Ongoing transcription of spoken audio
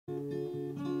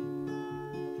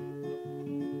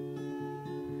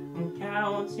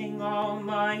counting all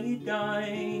my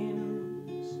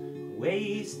dimes,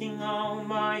 wasting all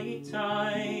my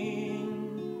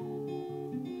time.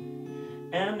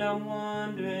 And I'm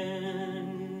wondering,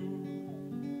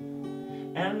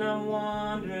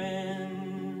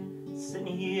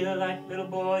 sitting here like little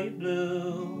boy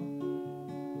blue.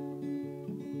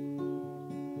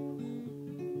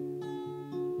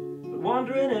 But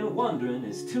wondering and wondering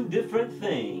is two different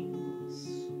things.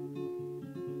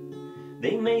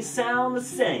 They may sound the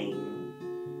same,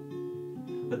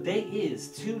 but they is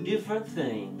two different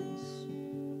things.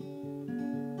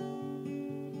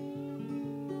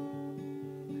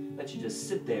 Let you just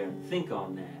sit there and think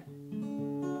on that.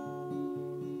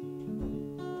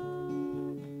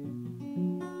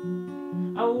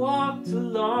 I walked a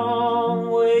long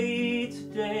way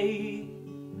today,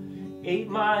 8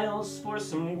 miles for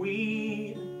some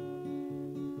weed,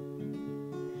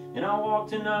 and I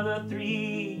walked another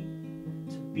 3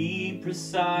 to be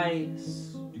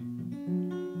precise.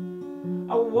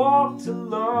 I walked a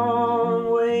long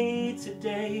way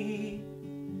today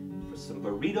for some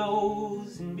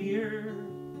burritos and beer,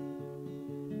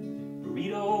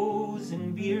 burritos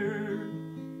and beer,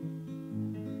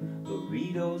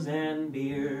 burritos and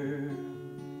beer.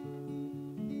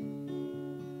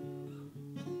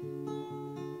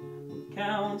 I'm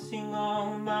counting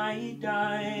all my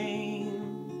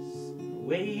dimes,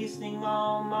 wasting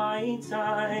all my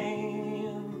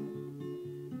time.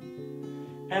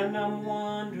 And I'm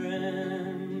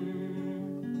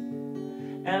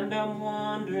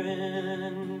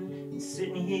wondering,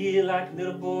 sitting here like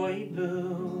little boy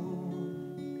blue.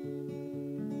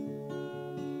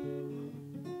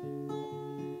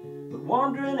 But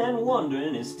wondering and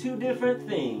wondering is two different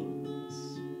things.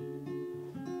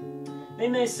 They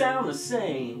may sound the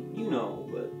same, you know,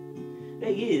 but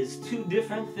they is two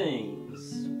different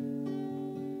things.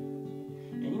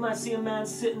 And you might see a man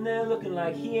sitting there looking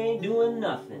like he ain't doing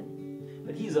nothing,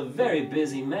 but he's a very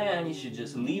busy man. You should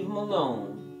just leave him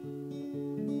alone.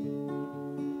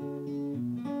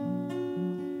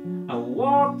 I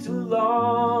walked a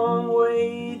long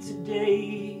way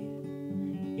today,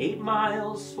 8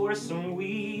 miles for some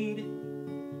weed.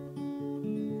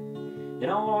 Then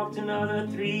I walked another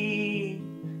 3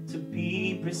 to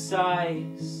be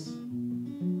precise.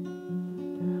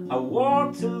 I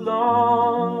walked a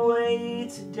long way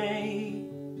today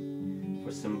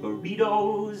for some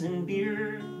burritos and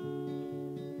beer,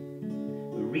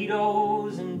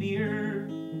 burritos and beer,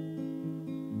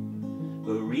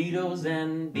 burritos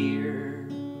and beer.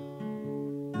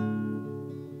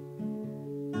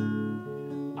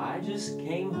 I just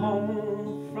came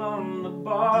home from the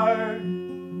bar,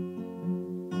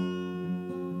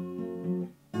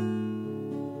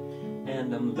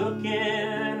 and I'm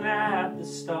looking at the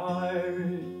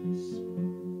stars.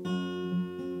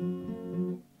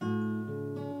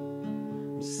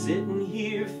 I'm sitting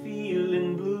here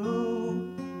feeling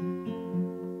blue,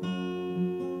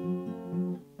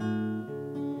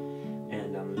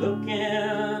 and I'm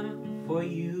looking for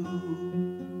you,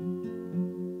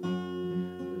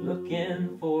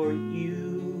 looking for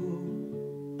you,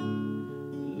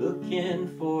 looking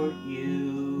for you.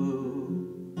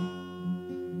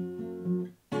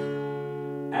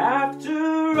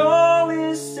 After all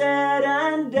is said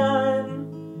and done,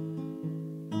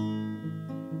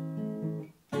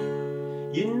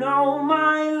 you know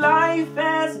my life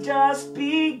has just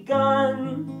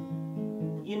begun.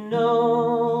 You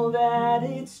know that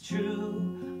it's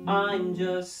true, I'm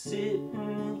just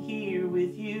sitting here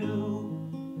with you.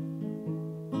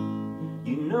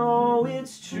 You know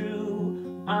it's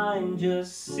true, I'm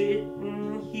just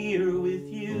sitting here with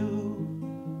you.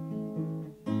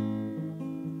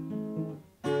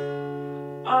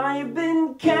 I've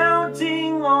been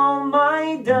counting all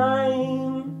my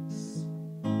dimes,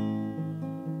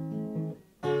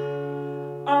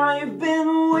 I've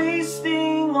been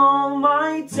wasting all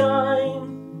my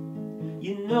time.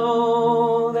 You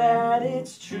know that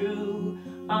it's true,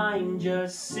 I'm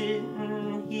just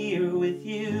sitting here with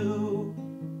you.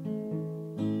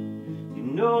 You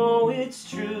know it's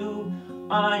true,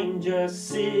 I'm just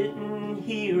sitting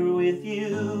here with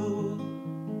you.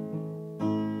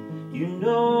 You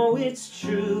know it's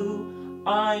true,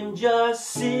 I'm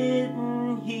just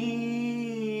sitting here